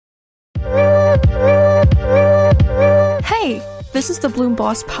This is the Bloom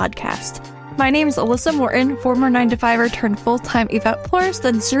Boss Podcast. My name is Alyssa Morton, former 9-to-5er turned full-time event florist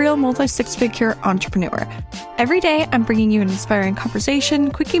and serial multi-six-figure entrepreneur. Every day, I'm bringing you an inspiring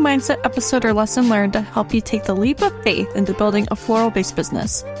conversation, quickie mindset episode, or lesson learned to help you take the leap of faith into building a floral-based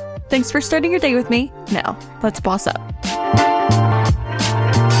business. Thanks for starting your day with me. Now, let's boss up.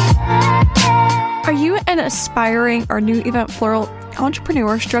 Are you an aspiring or new event floral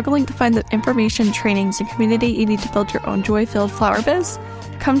entrepreneur struggling to find the information, trainings, and community you need to build your own joy-filled flower biz?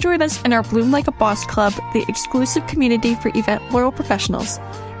 Come join us in our Bloom Like a Boss Club, the exclusive community for event floral professionals.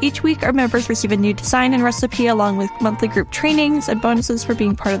 Each week, our members receive a new design and recipe along with monthly group trainings and bonuses for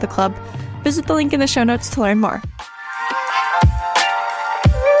being part of the club. Visit the link in the show notes to learn more.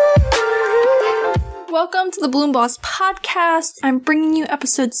 Welcome to the Bloom Boss Podcast. I'm bringing you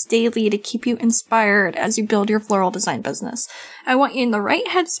episodes daily to keep you inspired as you build your floral design business. I want you in the right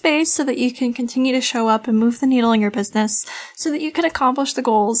headspace so that you can continue to show up and move the needle in your business, so that you can accomplish the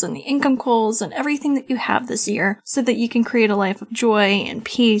goals and the income goals and everything that you have this year, so that you can create a life of joy and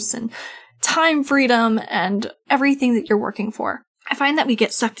peace and time freedom and everything that you're working for. I find that we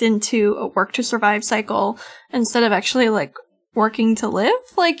get sucked into a work to survive cycle instead of actually working to live,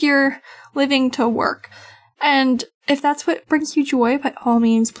 like you're living to work. And if that's what brings you joy, by all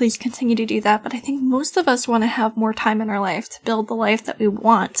means, please continue to do that. But I think most of us want to have more time in our life to build the life that we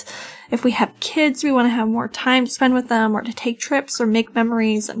want. If we have kids, we want to have more time to spend with them or to take trips or make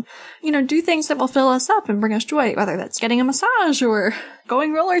memories and, do things that will fill us up and bring us joy, whether that's getting a massage or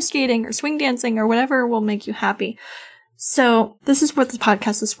going roller skating or swing dancing or whatever will make you happy. So this is what the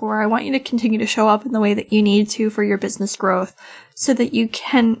podcast is for. I want you to continue to show up in the way that you need to for your business growth so that you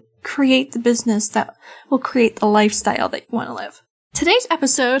can create the business that will create the lifestyle that you want to live. Today's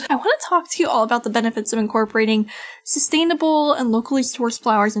episode, I want to talk to you all about the benefits of incorporating sustainable and locally sourced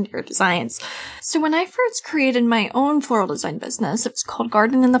flowers into your designs. So when I first created my own floral design business, it was called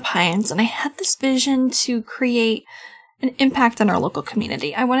Garden in the Pines, and I had this vision to create an impact on our local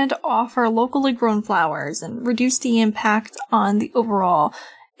community. I wanted to offer locally grown flowers and reduce the impact on the overall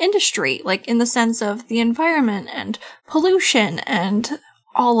industry, in the sense of the environment and pollution and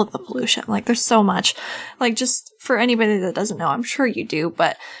all of the pollution. There's so much. Just for anybody that doesn't know, I'm sure you do,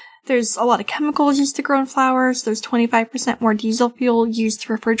 but there's a lot of chemicals used to grow flowers. There's 25% more diesel fuel used to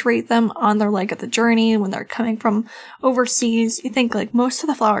refrigerate them on their leg of the journey when they're coming from overseas. You think most of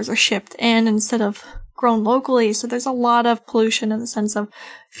the flowers are shipped in instead of grown locally, so there's a lot of pollution in the sense of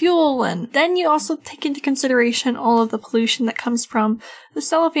fuel, and then you also take into consideration all of the pollution that comes from the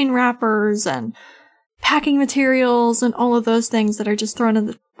cellophane wrappers and packing materials and all of those things that are just thrown in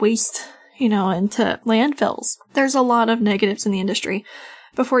the waste, into landfills. There's a lot of negatives in the industry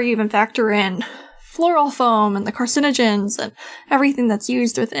before you even factor in floral foam and the carcinogens and everything that's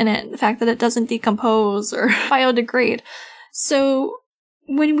used within it, the fact that it doesn't decompose or biodegrade. So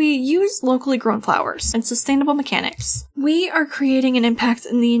when we use locally grown flowers and sustainable mechanics, we are creating an impact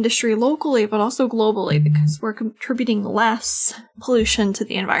in the industry locally, but also globally, because we're contributing less pollution to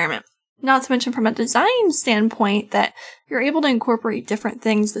the environment. Not to mention from a design standpoint that you're able to incorporate different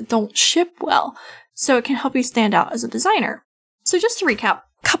things that don't ship well, so it can help you stand out as a designer. So just to recap,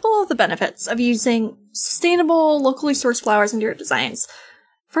 a couple of the benefits of using sustainable, locally sourced flowers into your designs.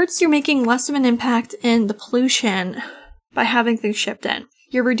 First, you're making less of an impact in the pollution by having things shipped in.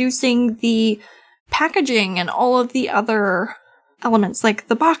 You're reducing the packaging and all of the other elements, like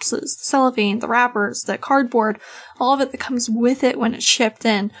the boxes, the cellophane, the wrappers, the cardboard, all of it that comes with it when it's shipped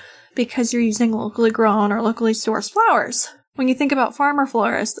in, because you're using locally grown or locally sourced flowers. When you think about farmer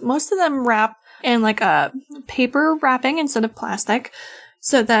florists, most of them wrap in a paper wrapping instead of plastic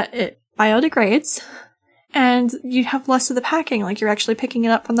so that it biodegrades, and you have less of the packing, you're actually picking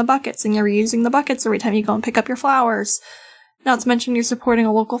it up from the buckets and you're reusing the buckets every time you go and pick up your flowers. Not to mention you're supporting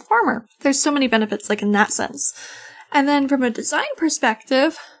a local farmer. There's so many benefits in that sense. And then from a design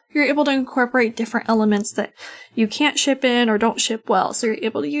perspective, you're able to incorporate different elements that you can't ship in or don't ship well. So you're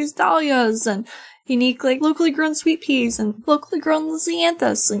able to use dahlias and unique locally grown sweet peas and locally grown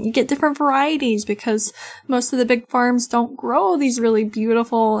lisianthus, and you get different varieties because most of the big farms don't grow these really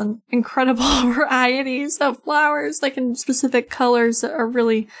beautiful and incredible varieties of flowers in specific colors that are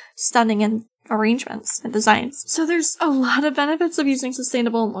really stunning in arrangements and designs. So there's a lot of benefits of using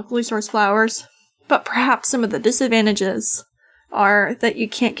sustainable and locally sourced flowers, but perhaps some of the disadvantages are that you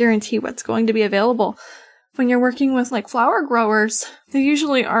can't guarantee what's going to be available. When you're working with flower growers, they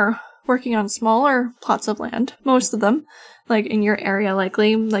usually are working on smaller plots of land, most of them, in your area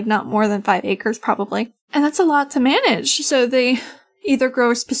likely, not more than 5 acres probably. And that's a lot to manage. So they either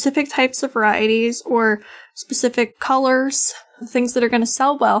grow specific types of varieties or specific colors, things that are going to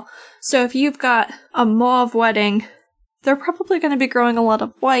sell well. So if you've got a mauve wedding they're probably going to be growing a lot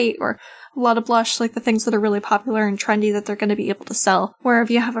of white or a lot of blush, like the things that are really popular and trendy that they're going to be able to sell. Where if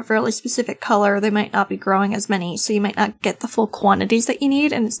you have a fairly specific color, they might not be growing as many, so you might not get the full quantities that you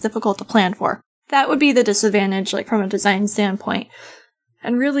need, and it's difficult to plan for. That would be the disadvantage, like from a design standpoint.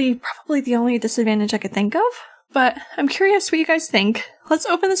 And really, probably the only disadvantage I could think of. But I'm curious what you guys think. Let's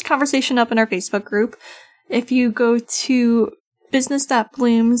open this conversation up in our Facebook group. If you go to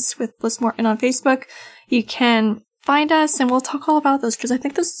business.blooms with Bliss Morton on Facebook, you can find us and we'll talk all about this because I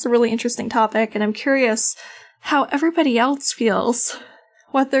think this is a really interesting topic and I'm curious how everybody else feels,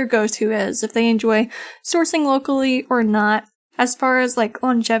 what their go-to is, if they enjoy sourcing locally or not. As far as like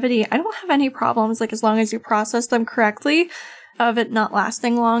longevity, I don't have any problems, like as long as you process them correctly, of it not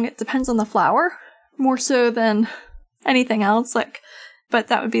lasting long. It depends on the flower more so than anything else, but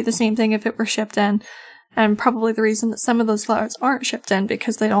that would be the same thing if it were shipped in. And probably the reason that some of those flowers aren't shipped in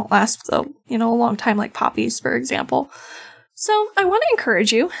because they don't last, a long time, like poppies, for example. So I want to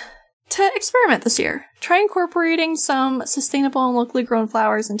encourage you to experiment this year. Try incorporating some sustainable and locally grown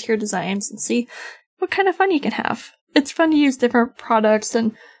flowers into your designs and see what kind of fun you can have. It's fun to use different products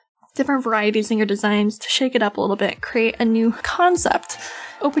and different varieties in your designs to shake it up a little bit, create a new concept,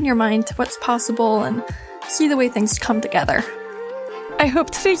 open your mind to what's possible, and see the way things come together. I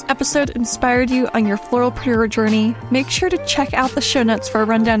hope today's episode inspired you on your floralpreneur journey. Make sure to check out the show notes for a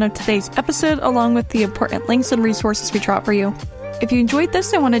rundown of today's episode, along with the important links and resources we drop for you. If you enjoyed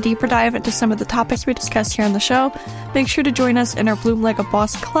this and want a deeper dive into some of the topics we discussed here on the show, make sure to join us in our Bloom Like a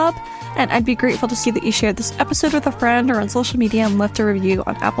Boss Club, and I'd be grateful to see that you shared this episode with a friend or on social media and left a review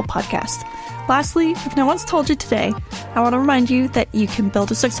on Apple Podcasts. Lastly, if no one's told you today, I want to remind you that you can build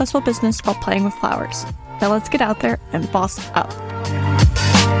a successful business while playing with flowers. Now let's get out there and boss up.